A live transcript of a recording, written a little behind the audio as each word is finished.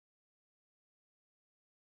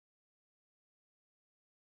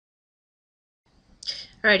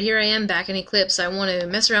Alright, here I am back in Eclipse. I want to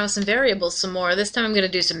mess around with some variables some more. This time I'm going to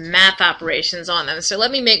do some math operations on them. So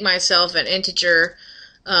let me make myself an integer,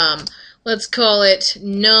 let's call it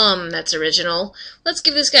num, that's original. Let's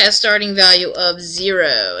give this guy a starting value of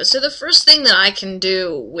 0. So the first thing that I can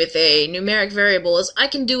do with a numeric variable is I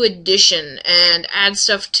can do addition and add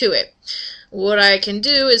stuff to it. What I can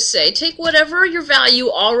do is say, take whatever your value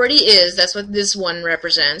already is, that's what this one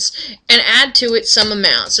represents, and add to it some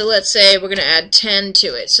amount. So let's say we're going to add 10 to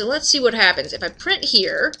it. So let's see what happens. If I print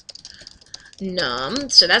here, num,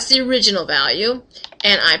 so that's the original value,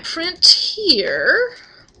 and I print here,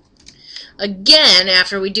 again,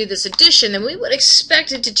 after we do this addition, then we would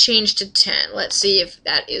expect it to change to 10. Let's see if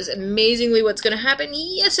that is amazingly what's going to happen.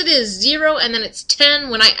 Yes, it is. 0, and then it's 10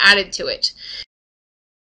 when I added to it.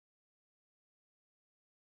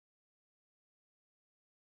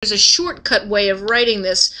 There's a shortcut way of writing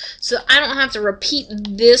this, so I don't have to repeat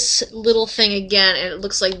this little thing again, and it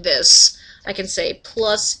looks like this. I can say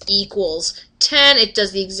plus equals 10. It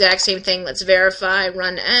does the exact same thing. Let's verify.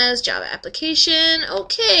 Run as Java application.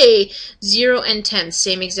 Okay. 0 and 10.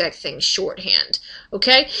 Same exact thing. Shorthand.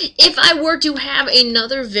 Okay. If I were to have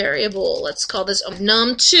another variable, let's call this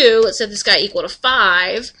num2. Let's set this guy equal to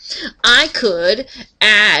 5. I could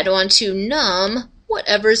add onto num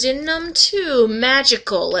whatever's in num2.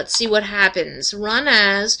 Magical. Let's see what happens. Run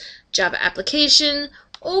as Java application.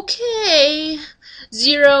 Okay.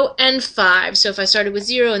 0 and 5. So if I started with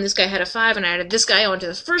 0 and this guy had a 5 and I added this guy onto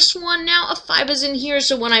the first one, now a 5 is in here,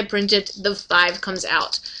 so when I print it, the 5 comes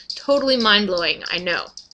out. Totally mind-blowing, I know.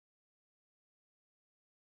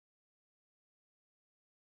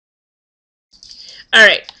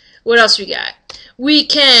 Alright, what else we got? We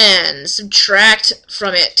can subtract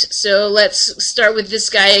from it. So let's start with this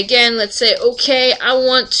guy again. Let's say, okay, I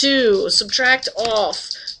want to subtract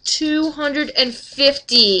off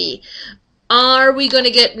 250. Are we going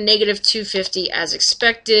to get negative 250 as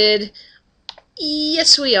expected?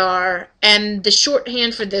 Yes, we are. And the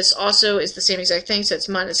shorthand for this also is the same exact thing, so it's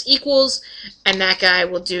minus equals, and that guy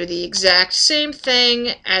will do the exact same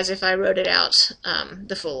thing as if I wrote it out,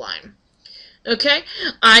 the full line. Okay,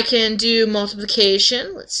 I can do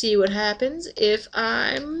multiplication. Let's see what happens if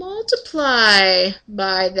I multiply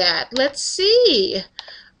by that. Let's see.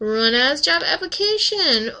 Run as Java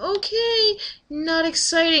application. Okay, not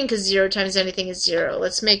exciting because 0 times anything is 0.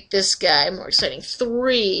 Let's make this guy more exciting.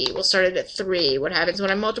 3. We'll start it at 3. What happens when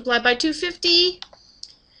I multiply by 250?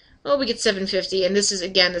 Oh, we get 750, and this is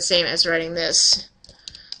again the same as writing this.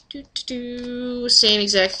 Same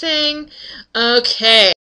exact thing.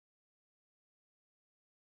 Okay.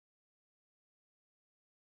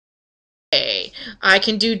 I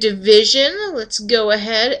can do division. Let's go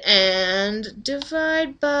ahead and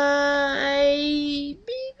divide by beep,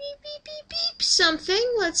 beep, beep, beep, beep, something.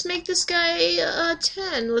 Let's make this guy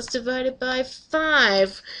 10. Let's divide it by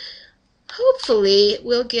 5. Hopefully,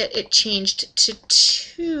 we'll get it changed to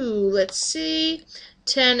 2. Let's see.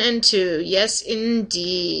 10 and 2. Yes,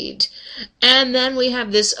 indeed. And then we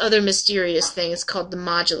have this other mysterious thing. It's called the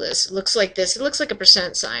modulus. It looks like this. It looks like a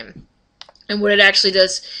percent sign. And what it actually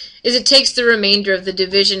does is it takes the remainder of the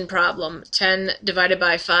division problem, 10 divided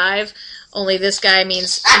by 5, only this guy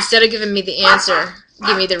means instead of giving me the answer,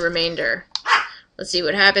 give me the remainder. Let's see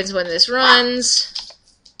what happens when this runs.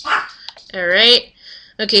 Alright.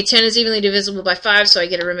 Okay, 10 is evenly divisible by 5, so I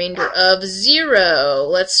get a remainder of 0.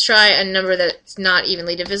 Let's try a number that's not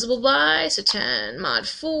evenly divisible by, so 10 mod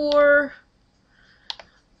 4.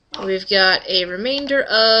 We've got a remainder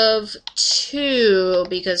of 2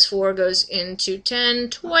 because 4 goes into 10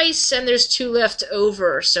 twice and there's 2 left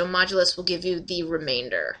over, so modulus will give you the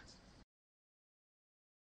remainder.